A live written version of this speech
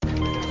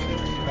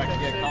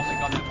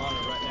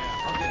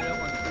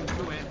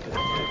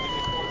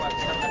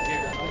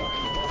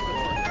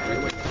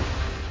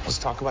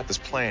talk about this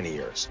plan of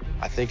yours.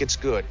 I think it's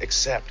good,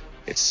 except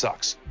it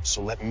sucks.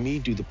 So let me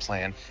do the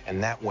plan,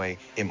 and that way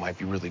it might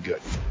be really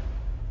good.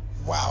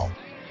 Wow.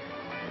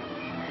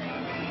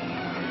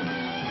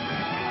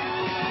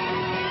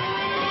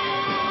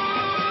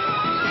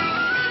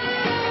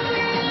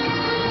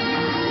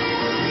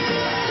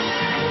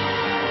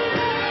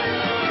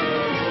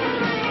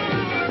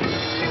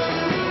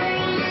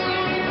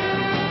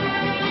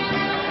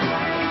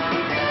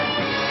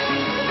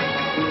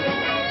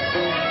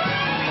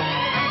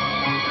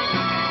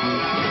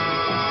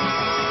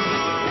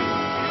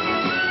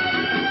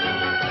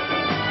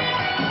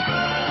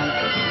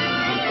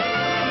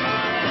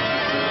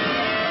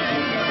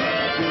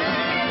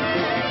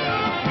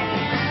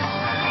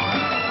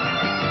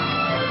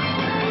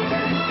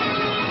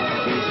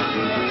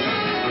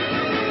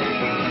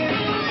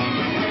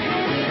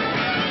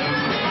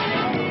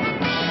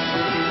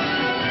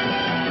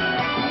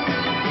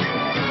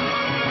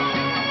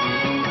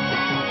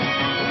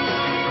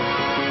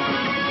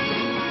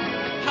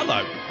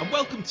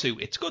 To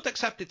It's Good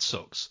Except It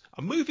Sucks,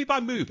 a movie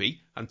by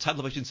movie and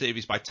television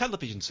series by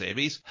television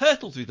series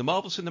hurtled through the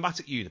Marvel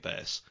Cinematic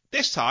Universe.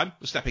 This time,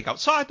 we're stepping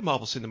outside the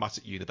Marvel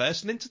Cinematic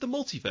Universe and into the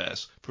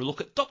multiverse for a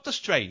look at Doctor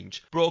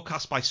Strange,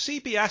 broadcast by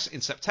CBS in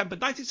September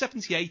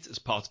 1978 as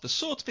part of the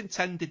sort of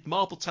intended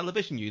Marvel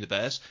television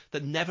universe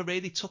that never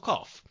really took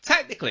off.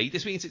 Technically,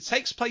 this means it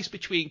takes place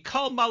between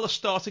Carl Mallow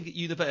starting at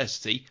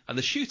university and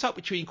the shootout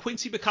between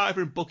Quincy McIver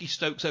and Buggy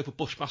Stokes over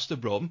Bushmaster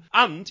Rum,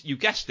 and, you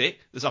guessed it,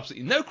 there's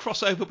absolutely no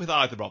crossover with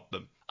either of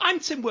them. I'm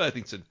Tim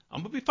Worthington,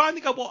 and we'll be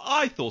finding out what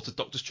I thought of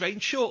Doctor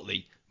Strange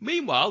shortly.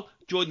 Meanwhile,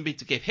 joining me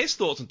to give his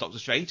thoughts on Doctor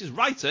Strange is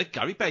writer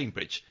Gary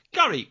Bainbridge.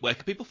 Gary, where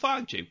can people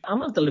find you?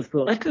 I'm at the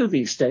Liverpool Echo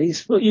these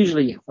days, but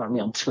usually you find me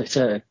on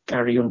Twitter,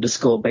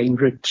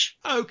 Gary_Bainbridge.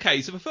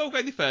 Okay, so before we go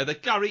any further,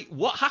 Gary,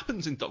 what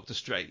happens in Doctor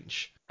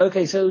Strange?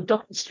 Okay, so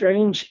Doctor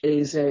Strange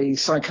is a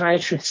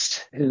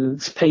psychiatrist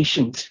whose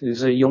patient,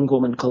 who's a young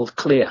woman called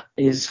Clea,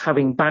 is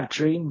having bad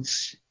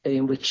dreams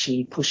in which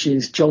she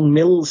pushes John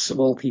Mills, of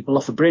all people,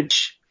 off a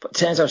bridge. But it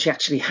turns out she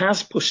actually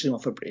has pushed him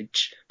off a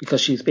bridge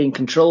because she's being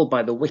controlled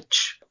by the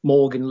witch,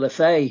 Morgan Le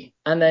Fay.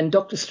 And then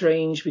Doctor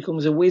Strange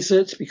becomes a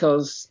wizard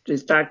because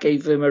his dad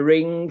gave him a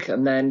ring,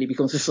 and then he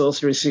becomes a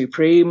Sorcerer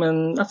Supreme,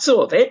 and that's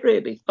sort of it,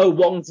 really. Oh,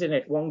 Wong's in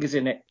it. Wong is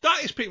in it.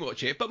 That is pretty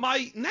much it, but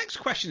my next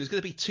question is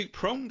going to be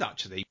two-pronged,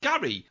 actually.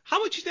 Gary, how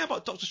much did you know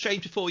about Doctor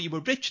Strange before you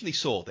originally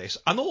saw this?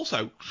 And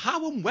also,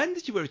 how and when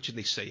did you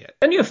originally see it?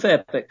 I knew a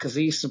fair bit because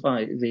he used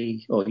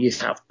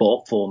to have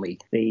bought for me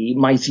the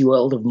Mighty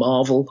World of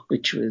Marvel,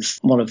 which was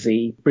one of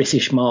the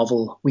British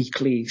Marvel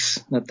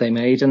weeklies that they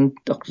made, and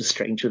Doctor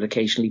Strange would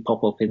occasionally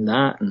pop up in that.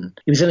 And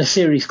he was in a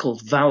series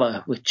called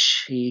Valor,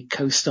 which he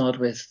co-starred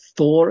with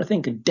Thor, I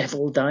think, and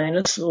Devil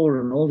Dinosaur,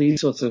 and all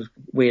these sorts of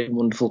weird and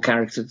wonderful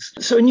characters.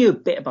 So I knew a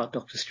bit about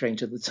Doctor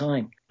Strange at the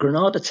time.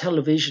 Granada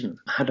Television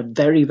had a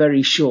very,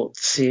 very short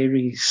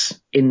series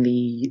in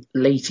the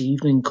late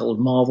evening called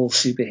Marvel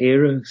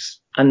Superheroes.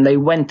 And they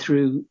went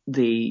through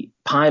the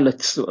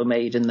pilots that were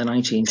made in the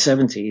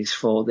 1970s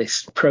for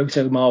this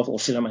proto-Marvel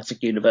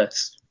cinematic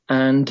universe.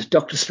 And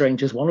Doctor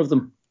Strange is one of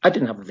them. I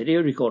didn't have a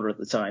video recorder at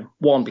the time.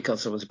 One,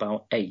 because I was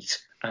about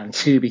 8. And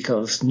two,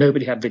 because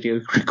nobody had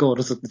video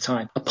recorders at the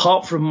time,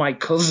 apart from my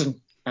cousin.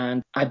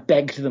 And I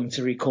begged them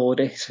to record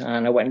it.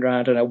 And I went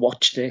around and I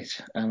watched it.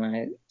 And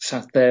I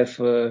sat there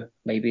for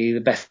maybe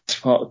the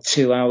best part of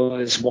 2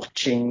 hours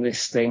watching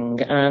this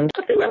thing. And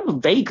I remember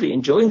vaguely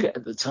enjoying it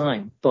at the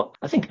time. But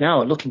I think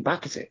now, looking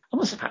back at it, I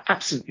must have had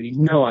absolutely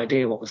no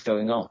idea what was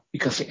going on,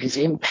 because it is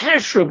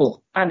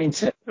impenetrable and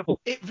interpretable.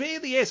 It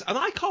really is. And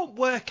I can't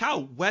work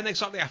out when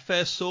exactly I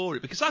first saw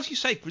it, because as you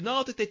say,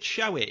 Granada did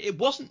show it. It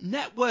wasn't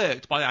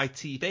networked by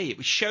ITV. It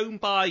was shown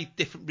by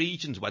different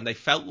regions when they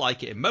felt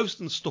like it. And most of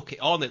them stuck it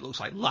on. It looks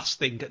like Last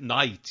Thing at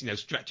Night,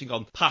 stretching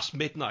on past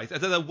midnight. I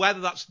don't know whether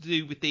that's to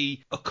do with the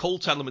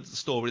occult element of the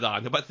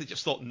storyline, or whether they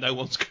just thought no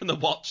one's going to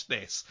watch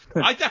this.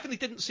 I definitely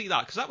didn't see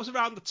that, because that was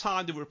around the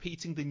time they were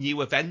repeating the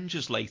New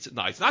Avengers late at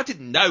night. And I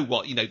didn't know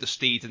what, the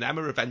Steed and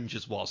Emma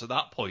Avengers was at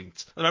that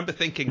point. I remember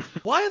thinking,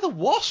 why are the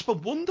Wasp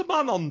and Wonder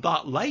Man on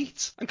that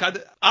late? And kind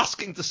of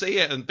asking to see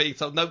it and being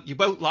told, no, you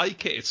won't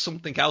like it. It's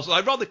something else. And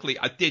ironically,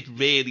 I did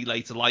really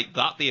later like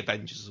that, the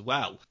Avengers as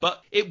well.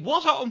 But it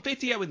was out on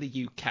video in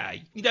the UK,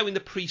 in the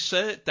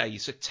pre-cert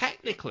days. So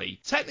technically,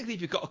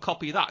 if you've got a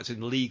copy of that, it's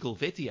in legal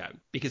video,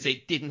 because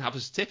it didn't have a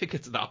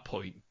certificate at that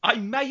point. I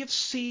may have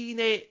seen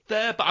it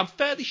there, but I'm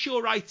fairly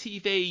sure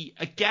ITV,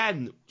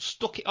 again,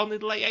 stuck it on in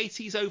the late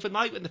 80s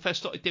overnight when they first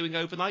started doing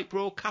overnight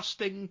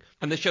broadcasting.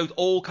 And they showed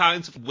all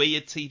kinds of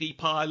weird TV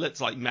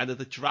pilots like Men of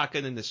the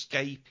Dragon and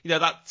Escape.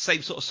 That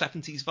same sort of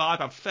 70s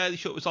vibe. I'm fairly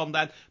sure it was on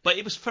then. But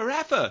it was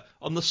forever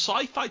on the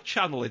Sci-Fi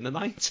Channel in the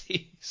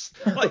 90s.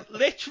 Like,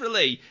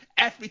 literally,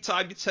 every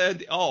time you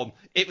turned it on,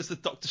 it was the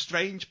Doctor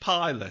Strange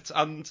pilot.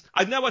 And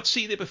I know I'd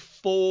seen it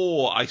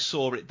before I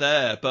saw it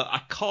there, but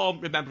I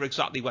can't remember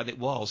exactly when it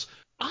was.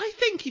 I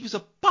think he was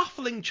a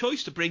baffling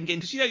choice to bring in,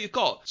 because, you've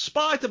got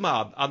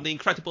Spider-Man and the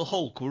Incredible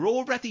Hulk were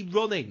already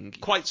running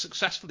quite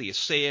successfully a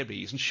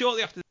series, and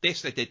shortly after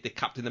this they did the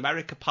Captain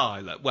America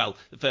pilot, well,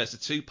 the first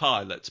of two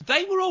pilots.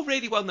 They were all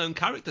really well-known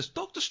characters.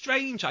 Doctor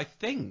Strange, I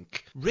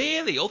think,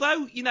 really,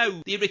 although,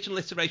 the original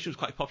iteration was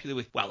quite popular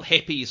with, well,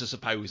 hippies, I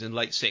suppose, in the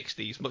late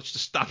 60s, much to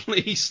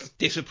Stanley's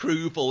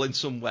disapproval in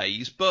some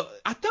ways, but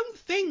I don't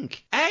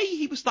think, A,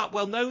 he was that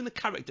well-known a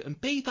character, and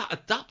B, that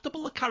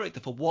adaptable a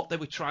character for what they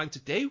were trying to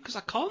do, because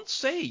I can't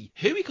see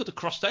who he could have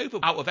crossed over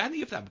out of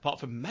any of them, apart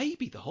from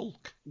maybe the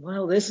Hulk.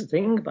 Well, there's the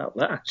thing about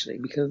that, actually,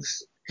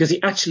 because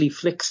he actually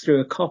flicks through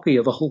a copy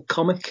of a Hulk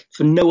comic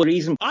for no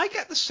reason. I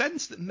get the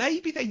sense that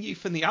maybe they knew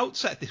from the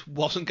outset this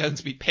wasn't going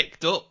to be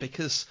picked up,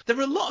 because there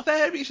are a lot of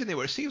areas in there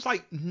where it seems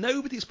like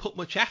nobody's put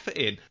much effort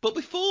in. But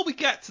before we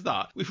get to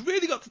that, we've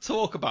really got to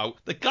talk about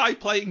the guy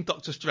playing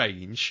Doctor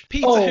Strange,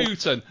 Peter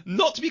Hooton,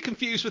 not to be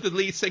confused with the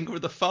lead singer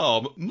of The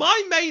Farm.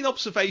 My main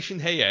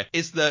observation here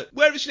is that,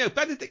 whereas,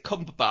 Benedict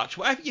Cumberbatch,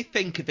 whatever you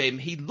think of him,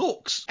 he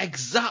looks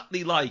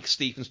exactly like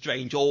Stephen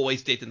Strange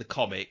always did in the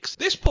comics.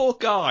 This poor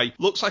guy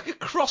looks like a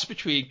cross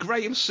between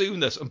Graham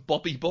Souness and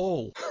Bobby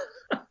Ball.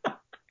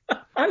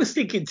 I was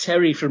thinking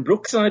Terry from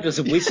Brookside as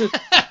a wizard.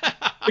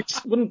 Which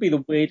wouldn't be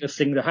the weirdest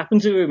thing that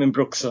happened to him in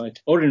Brookside,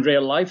 or in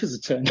real life, as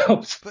it turned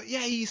out. But yeah,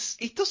 he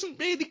doesn't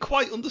really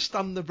quite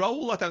understand the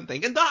role, I don't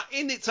think. And that,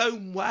 in its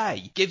own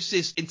way, gives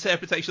his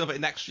interpretation of it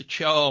an extra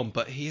charm,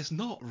 but he is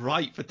not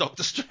right for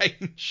Doctor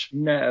Strange.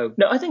 No,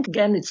 I think,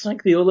 again, it's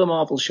like the other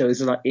Marvel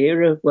shows of that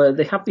era, where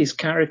they have these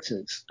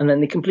characters, and then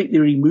they completely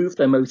remove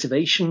their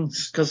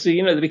motivations, because,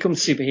 they become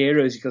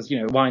superheroes, because,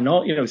 why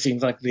not? It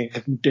seems like they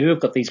can have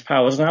got these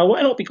powers now,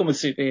 why not become a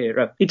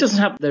superhero? He doesn't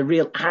have the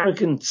real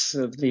arrogance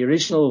of the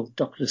original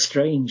Doctor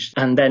Strange,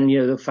 and then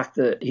the fact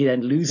that he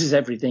then loses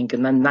everything,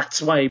 and then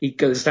that's why he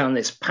goes down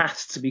this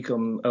path to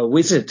become a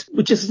wizard,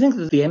 which is the thing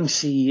that the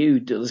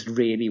MCU does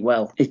really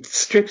well. It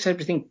strips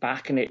everything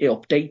back and it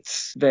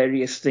updates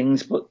various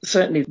things, but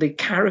certainly the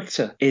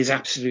character is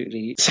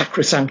absolutely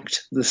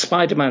sacrosanct. The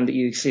Spider-Man that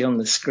you see on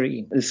the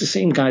screen is the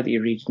same guy that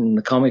you read in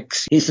the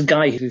comics. He's the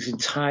guy whose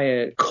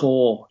entire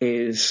core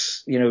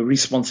is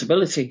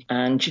responsibility,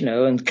 and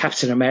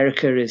Captain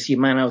America is your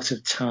man out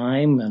of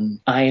time, and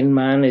Iron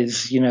Man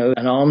is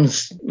an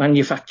arms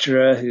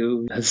manufacturer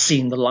who has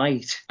seen the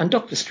light. And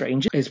Doctor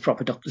Strange is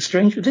proper Doctor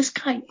Strange. But this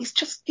guy,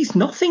 he's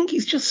nothing.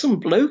 He's just some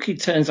bloke who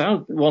turns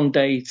out one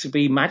day to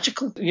be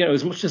magical,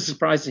 as much a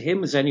surprise to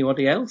him as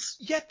anybody else.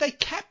 Yet they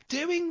kept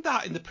doing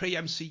that in the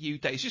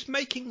pre-MCU days, just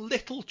making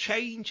little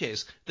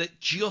changes that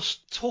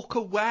just took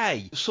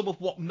away some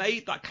of what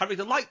made that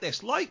character like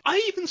this. Like,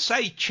 I even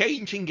say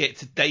changing it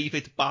to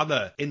David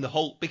Banner in the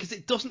Hulk, because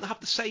it doesn't have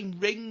the same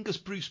ring as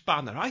Bruce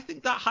Banner. I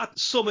think that had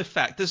some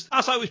effect. As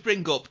I always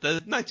bring up,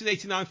 the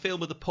 1989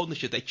 film of The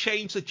Punisher, they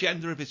changed the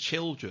gender of his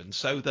children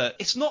so that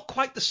it's not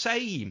quite the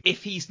same.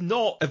 If he's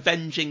not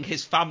avenging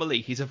his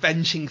family, he's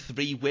avenging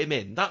 3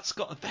 women. That's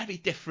got a very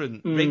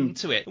different ring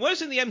to it.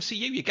 Whereas in the MCU,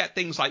 you get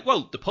things like,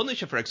 well, The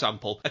Punisher, for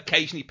example,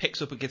 occasionally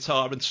picks up a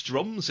guitar and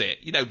strums it,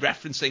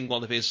 referencing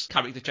one of his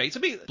character traits. I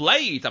mean,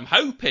 Blade, I'm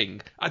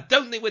hoping. I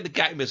don't think we're going to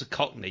get him as a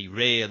Cockney,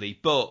 really,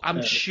 but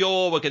I'm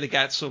sure we're going to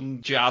get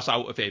some jazz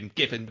out of him,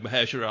 given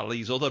Mahershala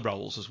Ali's other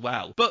roles as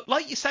well. But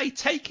like you say,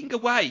 taking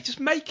away, just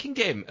making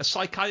him a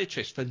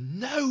psychiatrist for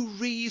no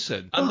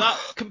reason, and that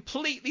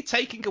completely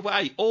taking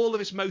away all of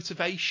his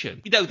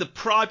motivation. The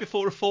Pry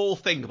Before a Fall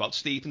thing about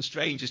Stephen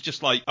Strange is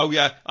just like, oh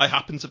yeah, I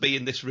happen to be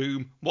in this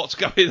room, what's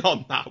going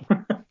on now?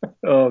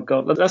 Oh,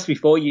 God. That's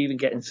before you even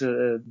get into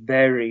the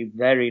very,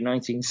 very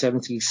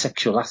 1970s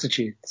sexual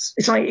attitudes.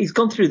 It's like he's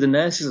gone through the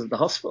nurses at the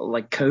hospital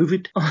like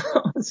COVID,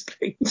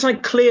 honestly. It's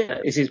like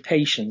Clea is his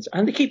patient,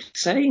 and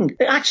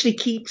they actually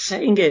keep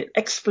saying it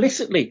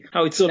explicitly,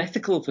 how it's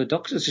unethical for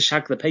doctors to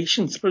shag the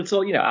patients, but it's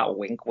all,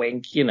 wink,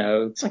 wink,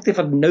 It's like they've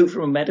had a note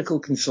from a medical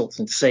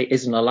consultant to say it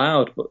isn't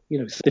allowed, but,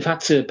 they've had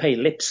to pay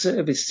lip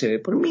service to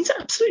it, but it means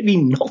absolutely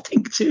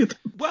nothing to them.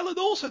 Well, and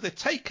also they've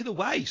taken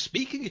away,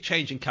 speaking of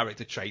changing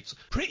character traits,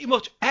 pretty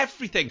much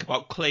everything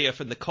about Clea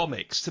from the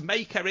comics to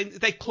make her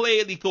they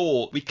clearly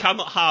thought we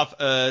cannot have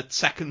a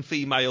second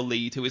female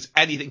lead who is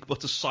anything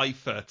but a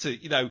cipher to,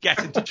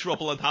 get into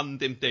trouble and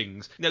hand him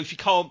things. She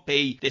can't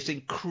be this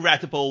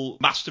incredible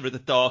master of the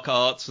dark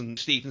arts and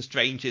Stephen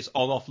Strange's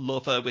on-off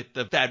lover with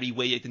the very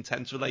weird,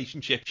 intense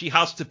relationship. She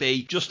has to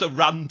be just a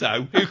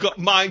rando who got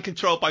mind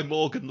controlled by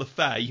Morgan Le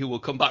Fay, who we'll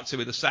come back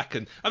to in a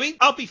second. I mean,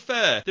 I'll be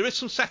fair, there is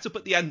some setup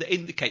at the end that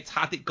indicates,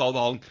 had it gone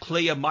on,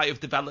 Clea might have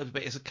developed a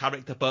bit as a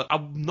character, but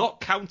I'm not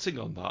counting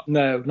on that.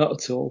 No, not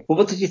at all. Well,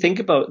 what did you think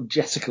about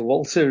Jessica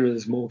Walter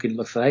as Morgan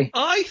Le Fay?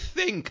 I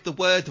think the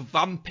word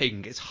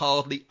vamping is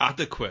hardly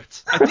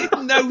adequate. I did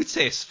will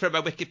notice from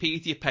a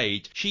Wikipedia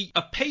page, she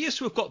appears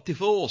to have got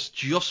divorced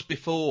just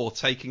before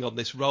taking on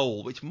this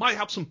role, which might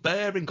have some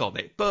bearing on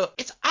it, but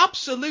it's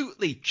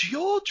absolutely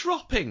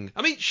jaw-dropping.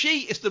 I mean,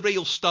 she is the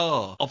real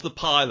star of the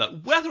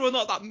pilot. Whether or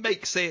not that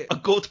makes it a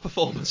good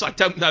performance, I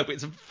don't know, but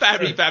it's a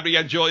very, very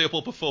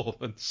enjoyable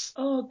performance.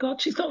 Oh,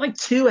 God, she's got like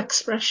two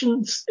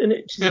expressions in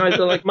it. She's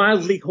either like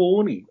mildly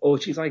horny, or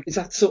she's like, it's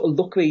that sort of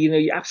look where,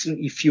 you're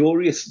absolutely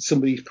furious that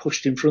somebody's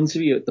pushed in front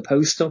of you at the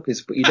post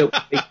office, but you don't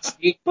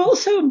see it. But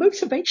also her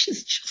motivation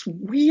is just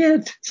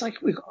weird. It's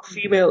like, we've got a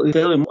female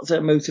villain, what's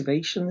her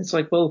motivation? It's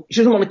like, well, she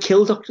doesn't want to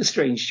kill Doctor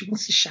Strange, she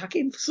wants to shag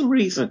him for some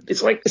reason.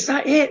 It's like, is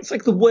that it? It's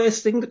like the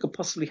worst thing that could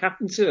possibly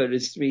happen to her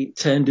is to be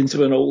turned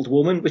into an old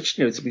woman, which,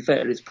 to be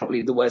fair, is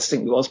probably the worst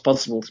thing that was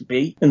possible to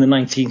be in the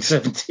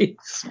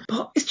 1970s.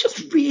 But it's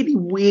just really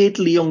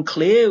weirdly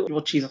unclear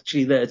what she's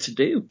actually there to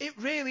do. It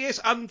really is,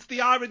 and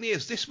the irony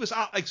is this was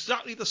at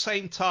exactly the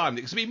same time,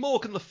 because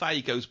Morgan Le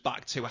Fay goes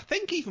back to, I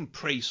think, even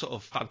pre-sort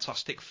of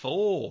Fantastic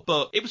Four,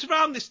 but it was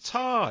around this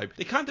time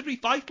they kind of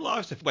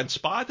revitalised it when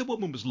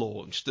Spider-Woman was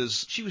launched,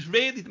 as she was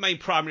really the main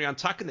primary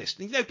antagonist,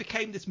 and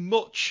became this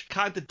much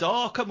kind of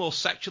darker, more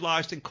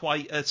sexualised in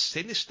quite a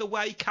sinister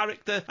way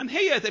character. And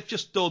here they've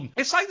just done,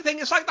 it's like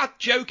that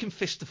joke in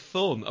Fist of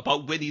Fun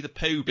about Winnie the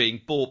Pooh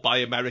being bought by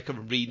America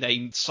and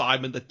renamed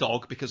Simon the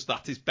Dog because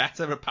that is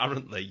better,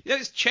 apparently.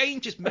 It's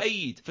changes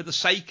made for the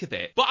sake of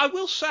it. But I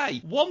will say,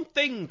 one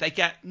thing they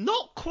get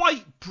not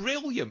quite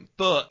brilliant,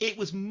 but it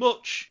was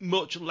much,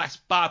 much less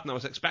bad than I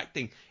was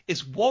expecting,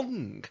 is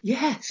Wong.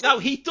 Yes. Now,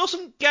 he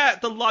doesn't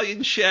get the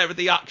lion's share of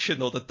the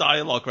action or the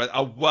dialogue, right?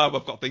 Oh, wow,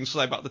 I've got things to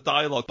say about the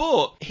dialogue.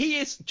 But he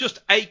is just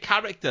a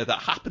character that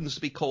happens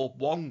to be called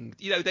Wong.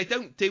 They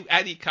don't do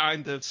any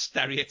kind of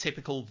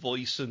stereotypical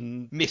voice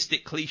and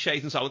mystic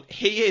cliches and so on.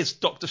 He is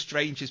Doctor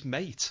Strange's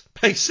mate,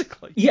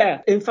 basically.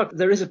 Yeah, in fact,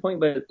 there is a point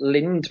where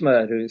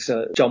Lindmer, who's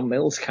John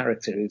Mills'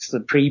 character, who's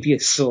the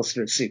previous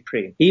Sorcerer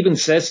Supreme, even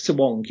says to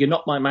Wong, "You're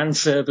not my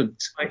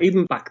manservant."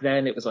 Even back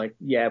then, it was like,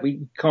 yeah,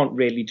 we can't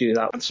really do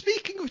that. And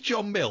speaking of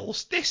John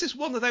Mills, this is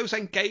one of those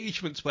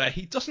engagements where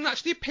he doesn't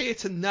actually appear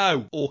to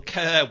know or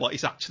care what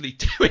he's actually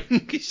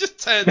doing. He's just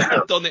turned up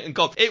and done it and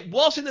gone. It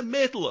was in the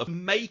middle of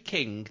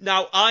making.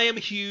 Now, I am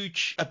a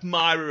huge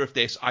admirer of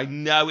this. I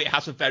know it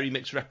has a very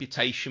mixed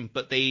reputation,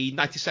 but the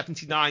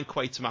 1979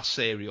 Quatermass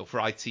serial for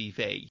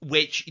ITV,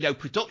 which,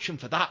 production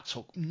for that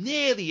took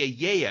nearly a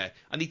year,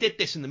 and he did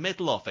this in the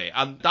middle of it,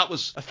 and that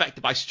was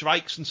affected by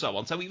strikes and so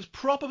on, so he was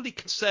probably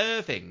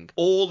conserving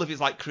all of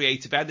his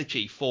creative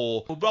energy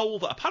for a role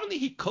that apparently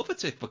he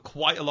coveted for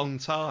quite a long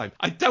time.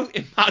 I don't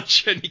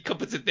imagine he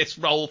coveted this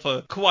role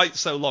for quite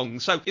so long,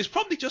 so it's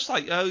probably just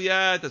like, oh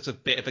yeah, there's a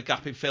bit of a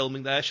gap in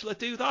filming there, shall I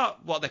do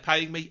that? What, they're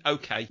paying me?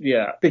 Okay.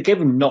 Yeah, they give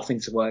him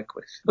nothing to work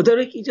with. But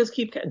he just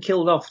keeps getting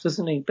killed off,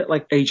 doesn't he? A bit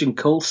like Agent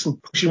Coulson.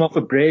 Push him off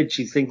a bridge,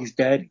 you think he's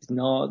dead, he's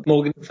not.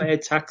 Morgan Le Fay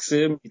attacks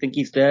him, you think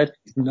he's dead,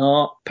 he's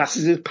not.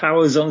 Passes his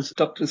powers on to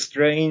Doctor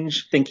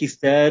Strange, think he's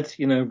dead,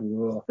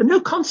 But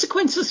no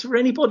consequences for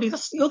anybody.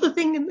 That's the other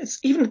thing in this.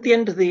 Even at the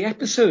end of the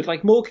episode,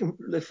 Morgan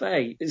Le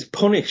Fay is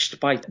punished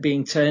by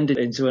being turned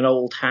into an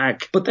old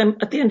hag. But then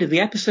at the end of the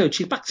episode,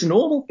 she's back to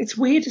normal. It's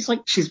weird. It's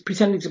like she's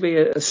pretending to be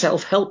a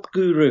self-help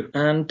guru.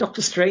 And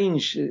Doctor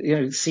Strange,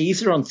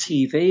 sees her on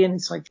TV, and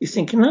it's like, you're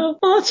thinking, oh,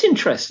 well, that's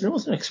interesting. I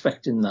wasn't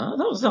expecting that.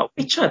 That was that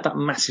witch I had that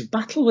massive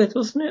battle with,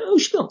 wasn't it? Oh,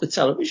 she's on the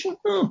television.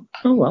 Oh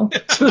well.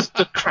 Supposed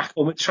to crack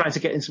on with trying to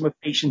get into my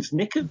patient's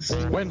knickers.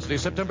 Wednesday,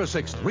 September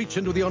 6th, reach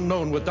into the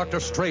unknown with Doctor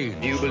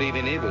Strange. You believe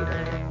in evil?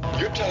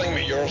 You're telling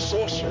me you're a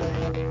sorcerer?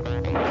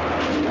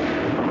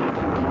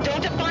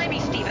 Don't defy me,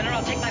 Stephen, or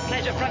I'll take my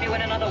pleasure from you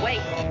in another way.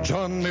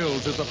 John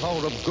Mills is the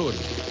power of good.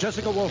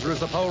 Jessica Walter is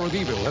the power of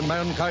evil, and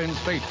mankind's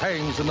fate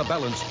hangs in the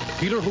balance.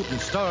 Peter Hooton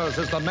stars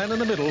as the man in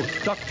the middle,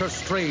 Doctor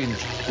Strange.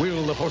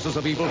 Will the forces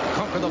of evil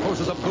conquer the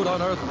forces of good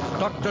on Earth?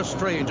 Doctor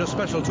Strange, a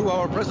special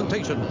 2-hour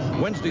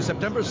presentation. Wednesday,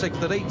 September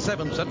 6th at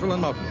 8/7 Central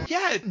and Mountain.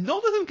 Yeah, none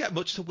of them get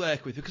much to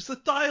work with because the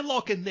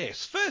dialogue in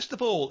this, first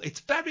of all, it's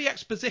very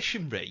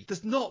exposition-y.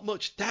 There's not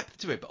much depth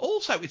to it, but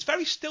also it's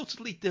very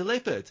stiltedly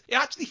delivered. It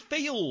actually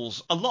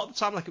feels a lot of the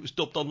time like it was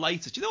dubbed on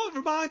later. Do you know what it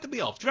reminded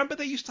me of? Do you remember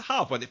they used to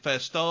have, when it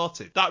first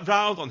started, that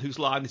round on Whose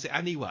Line Is It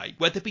Anyway,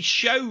 where they'd be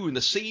shown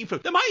a scene from...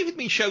 There might even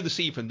be shown the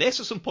scene from this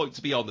at some point,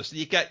 to be honest, and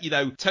you get,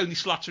 Tony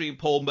Slattery and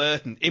Paul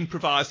Merton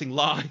improvising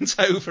lines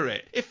over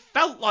it. It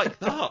felt like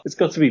that. It's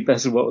got to be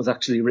better than what was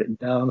actually written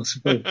down, I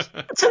suppose.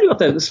 I'll tell you what,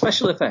 though, the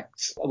special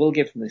effects, I will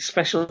give them this.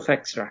 Special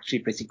effects are actually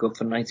pretty good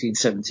for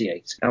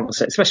 1978, I will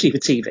say, especially for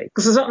TV.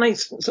 Because there's that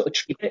nice sort of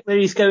tree bit where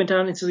he's going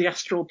down into the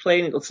astral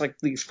plane. It looks like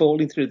he's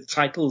falling through the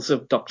titles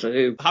of Doctor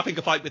Who. Having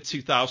a fight with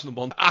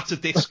 2001 at a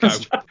disco.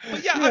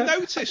 But yeah, I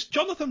noticed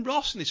Jonathan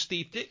Ross in his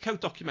Steve Ditko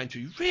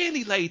documentary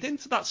really laid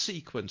into that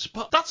sequence,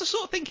 but that's the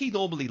sort of thing he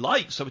normally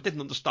likes, so I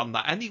didn't understand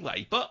that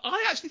anyway. But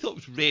I actually thought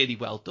it was really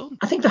well done.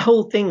 I think the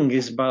whole thing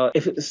is about,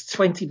 if it was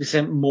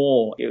 20%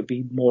 more, it would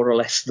be more or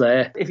less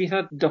there. If you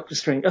had Doctor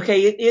Strange,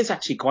 okay, it is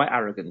actually quite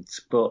arrogant,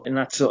 but in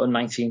that sort of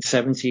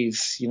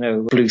 1970s,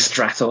 Blue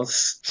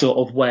Stratos sort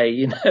of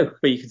way,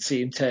 where you could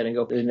see him turning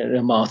up in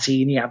a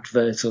martini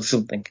advert or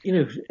something.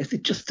 If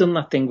they'd just done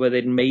that thing where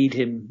they'd made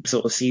him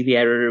sort of see the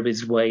error of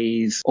his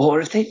ways,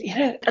 or if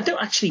they, I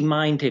don't actually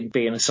mind him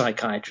being a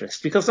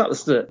psychiatrist, because that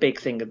was the big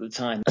thing at the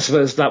time. I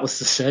suppose that was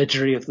the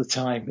surgery of the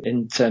time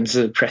in terms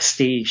of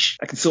prestige.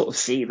 I can sort of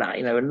see that,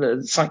 and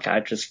the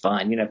psychiatrist's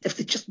fine, if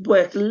they just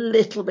worked a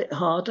little bit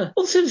harder.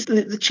 Also,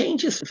 the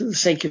changes for the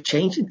sake of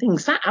changing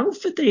things, that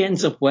outfit that he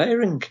ends up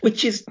wearing,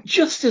 which is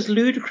just as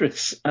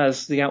ludicrous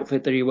as the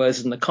outfit that he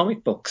wears in the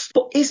comic books,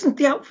 but isn't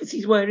the outfit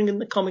he's wearing in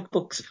the comic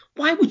books.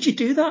 Why would you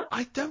do that?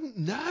 I don't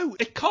know.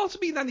 It can't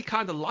have been any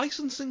kind of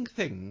licensing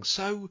thing,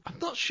 so I'm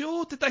not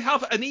sure. Did they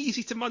have an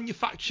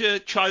easy-to-manufacture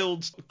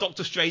child's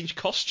Doctor Strange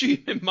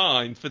costume in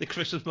mind for the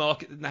Christmas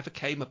market that never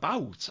came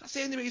about? That's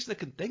the only reason I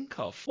can think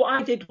of. What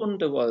I did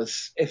wonder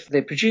was if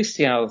they produced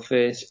the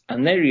outfit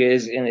and there he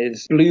is in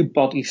his blue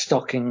body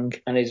stocking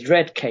and his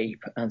red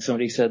cape, and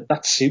somebody said,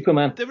 that's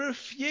Superman. There are a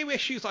few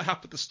issues I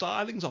have with the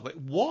stylings of it.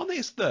 One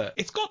is that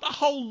it's got the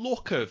whole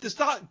look of, there's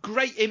that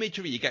great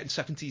imagery you get in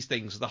 70s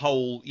things, the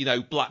whole,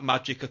 black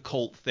magic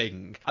occult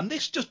thing. And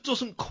this just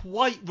doesn't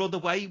quite run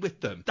away with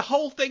them. The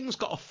whole thing's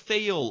got a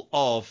feel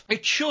of,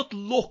 it should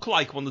look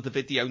like one of the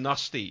video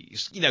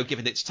nasties,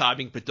 given its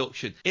timing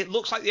production. It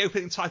looks like the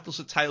opening titles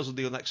of Tales of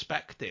the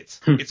Unexpected.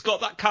 It's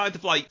got that kind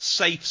of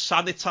safe,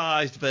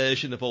 sanitized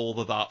version of all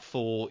of that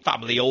for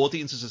family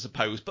audiences, I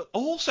suppose. But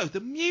also the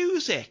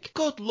music.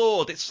 Good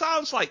Lord, it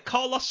sounds like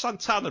Carlos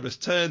Santana has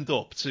turned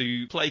up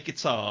to play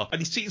guitar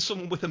and he's seen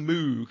someone with a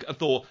Moog and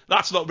thought,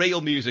 that's not real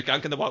music,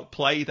 I'm going to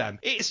outplay them.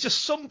 It's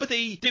just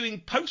somebody doing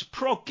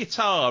post-prog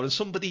guitar and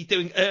somebody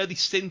doing early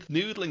synth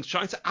noodlings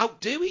trying to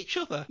outdo each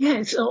other. Yeah,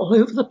 it's all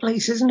over the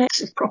place, isn't it?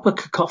 It's proper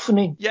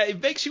cacophony. Yeah,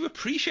 it makes you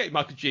appreciate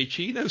Michael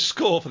Giacchino's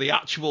score for the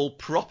actual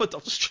proper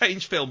Doctor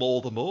Strange film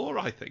all the more,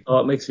 I think. Oh,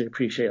 it makes me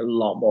appreciate a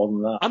lot more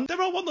than that. And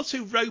there are one or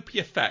two ropey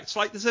effects,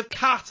 like there's a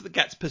cat that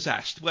gets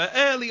possessed, where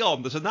early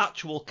on there's an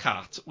actual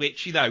cat,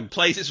 which,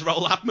 plays its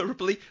role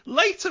admirably.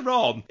 Later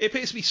on, it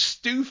appears to be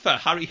Stuffa,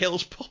 Harry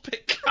Hill's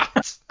puppet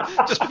cat,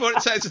 just before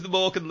it turns into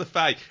Morgan Le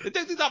Fay. They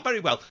don't do that very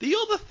well. The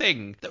other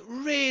thing that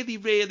really,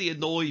 really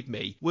annoyed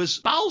me was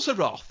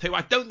Balzaroth, who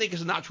I don't think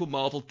is an actual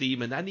Marvel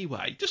demon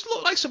anyway. Just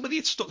looked like somebody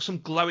had stuck some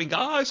glowing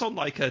eyes on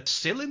a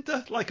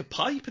cylinder, like a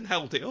pipe, and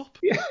held it up.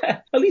 Yeah,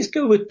 at least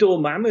go with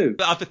Dormammu.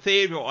 But I have a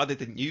theory why they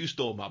didn't use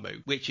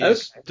Dormammu, which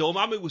is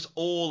Dormammu was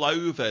all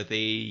over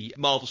the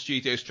Marvel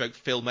Studios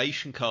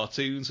Filmation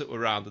cartoons that were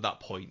around at that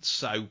point.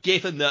 So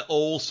given that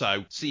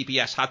also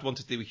CBS had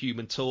wanted to do a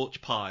Human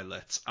Torch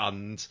pilot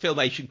and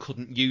Filmation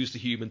couldn't use the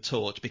Human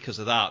Torch because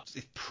of that,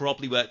 it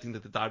probably worked into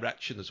the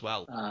direction as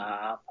well.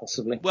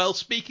 Possibly. Well,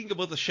 speaking of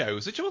other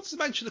shows, I just wanted to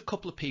mention a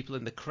couple of people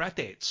in the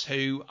credits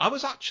who I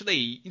was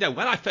actually, when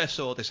I first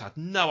saw this, I had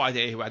no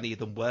idea who any of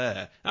them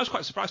were. I was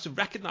quite surprised to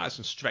recognise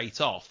them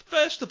straight off.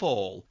 First of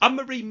all,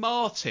 Anne-Marie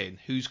Martin,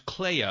 who's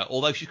Clea,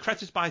 although she's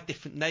credited by a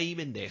different name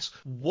in this,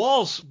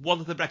 was one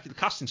of the regular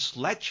cast in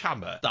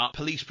Sledgehammer, that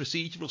police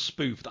procedural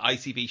spoof that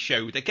ITV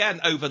showed,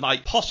 again,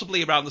 overnight,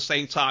 possibly around the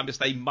same time as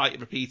they might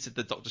have repeated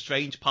the Doctor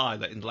Strange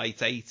pilot in the late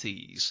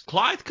 80s.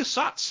 Clyde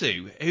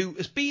Kosatsu, who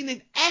has been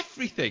in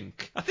everything.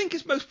 I think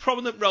his most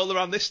prominent role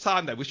around this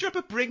time, though, was, do you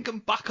remember Bring 'Em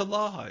Back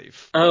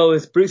Alive? Oh,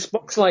 it's Bruce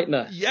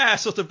Boxleitner. Yeah,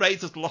 sort of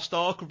Raiders of the Lost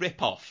Ark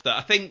rip-off that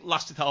I think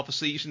lasted half a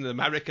season in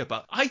America,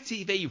 but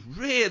ITV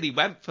really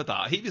went for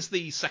that. He was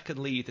the second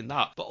lead in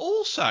that. But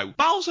also,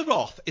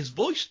 Balzaroth is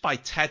voiced by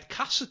Ted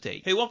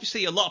Cassidy, who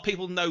obviously a lot of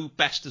people know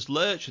best as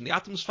Lurch in the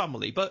Addams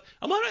Family, but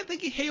am I right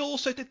thinking he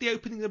also did the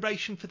opening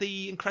narration for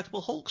the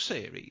Incredible Hulk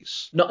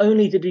series? Not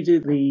only did he do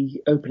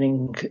the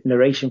opening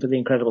narration for the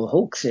Incredible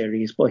Hulk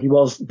series, but he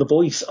was the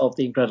voice of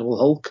the Incredible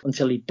Hulk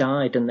until he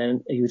died, and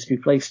then he was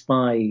replaced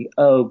by,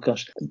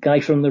 the guy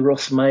from the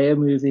Russ Meyer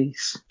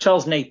movies,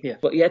 Charles Napier.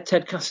 But yeah,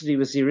 Ted Cassidy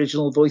was the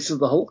original voice of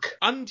the Hulk.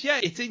 And yeah,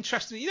 it's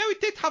interesting.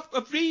 It did have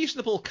a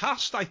reasonable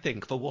cast, I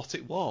think, for what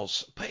it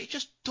was, but it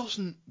just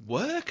doesn't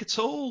work at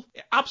all.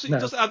 It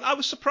absolutely doesn't. And I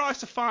was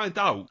surprised to find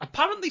out,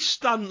 apparently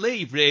Stan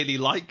Lee really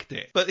liked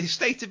it, but his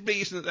stated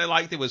reason that they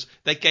liked it was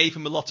they gave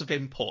him a lot of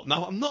input.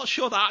 Now, I'm not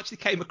sure that actually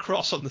came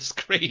across on the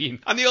screen.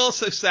 And he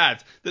also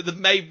said that the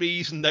main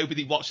reason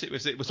nobody watched it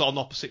was on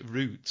opposite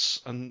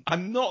routes. And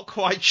I'm not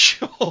quite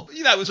sure.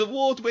 As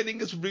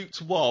award-winning as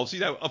Roots was,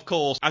 of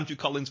course, Andrew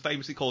Collins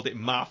famously called it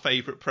my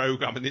favourite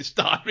programme in his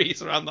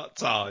diaries around that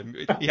time.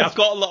 He has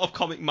got a lot of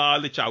comic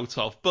mileage out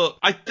of, but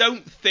I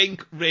don't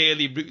think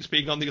really Roots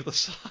being on the other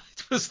side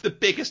was the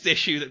biggest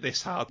issue that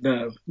this had.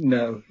 No.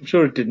 I'm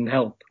sure it didn't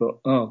help, but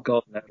oh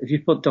god, no. If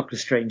you put Doctor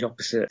Strange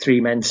opposite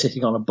three men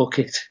sitting on a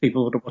bucket,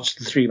 people would have watched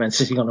the three men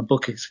sitting on a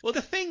bucket. Well,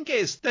 the thing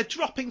is, they're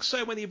dropping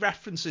so many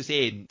references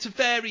in to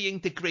varying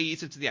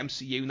degrees into the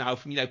MCU now,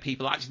 from,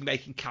 people actually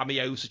making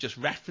cameos or just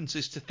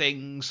references to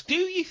things. Do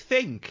you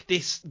think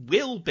this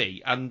will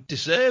be and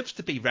deserves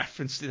to be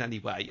referenced in any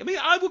way? I mean,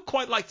 I would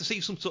quite like to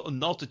see some sort of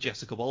nod to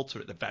Jessica Walter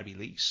at the very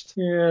least.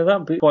 Yeah,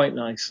 that'd be quite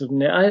nice,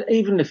 wouldn't it?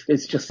 Even if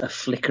it's just a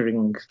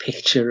flickering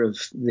picture of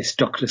this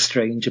Doctor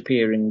Strange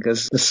appearing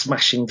as the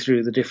smashing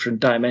through the different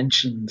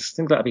dimensions, I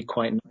think that'd be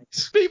quite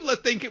nice. People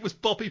would think it was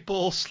Bobby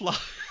Ball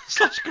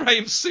slash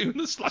Graham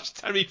Sooner slash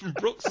Terry from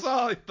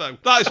Brookside, though.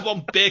 That is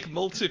one big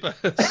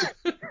multiverse.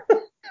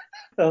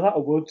 Oh, that I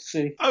would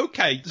see.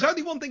 Okay, there's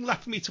only one thing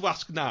left for me to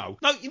ask now.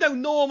 Now,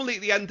 normally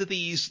at the end of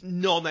these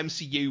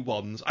non-MCU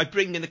ones, I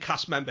bring in a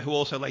cast member who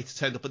also later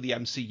turned up in the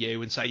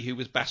MCU and say who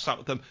was best out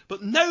of them.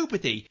 But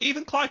nobody,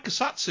 even Clyde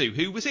Kasatsu,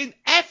 who was in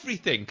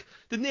everything,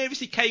 the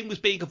nearest he came was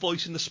being a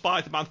voice in the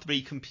Spider-Man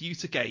 3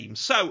 computer game.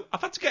 So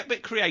I've had to get a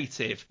bit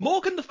creative.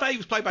 Morgan Le Fay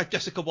was played by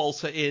Jessica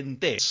Walter in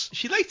this.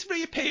 She later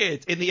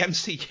reappeared in the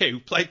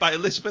MCU, played by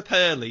Elizabeth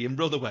Hurley in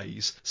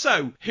Runaways.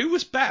 So, who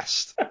was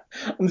best?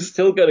 I'm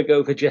still going to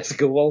go for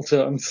Jessica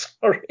Walter, I'm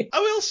sorry. I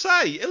will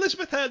say,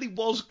 Elizabeth Hurley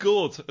was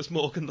good as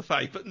Morgan Le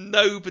Fay, but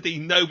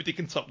nobody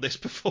can top this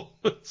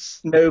performance.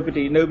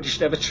 Nobody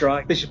should ever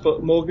try. They should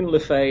put Morgan Le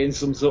Fay in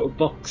some sort of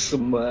box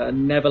somewhere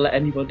and never let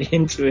anybody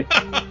into it.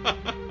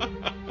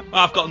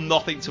 I've got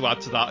nothing to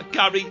add to that.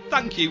 Gary,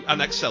 thank you, and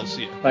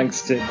Excelsior.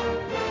 Thanks, Tim.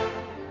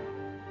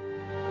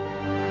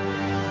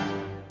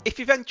 If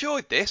you've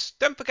enjoyed this,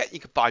 don't forget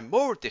you can find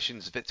more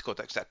editions of It's Good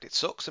Except It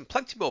Sucks and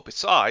plenty more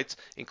besides,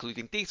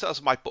 including details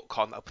of my book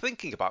on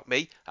Thinking About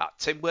Me at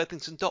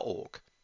timworthington.org.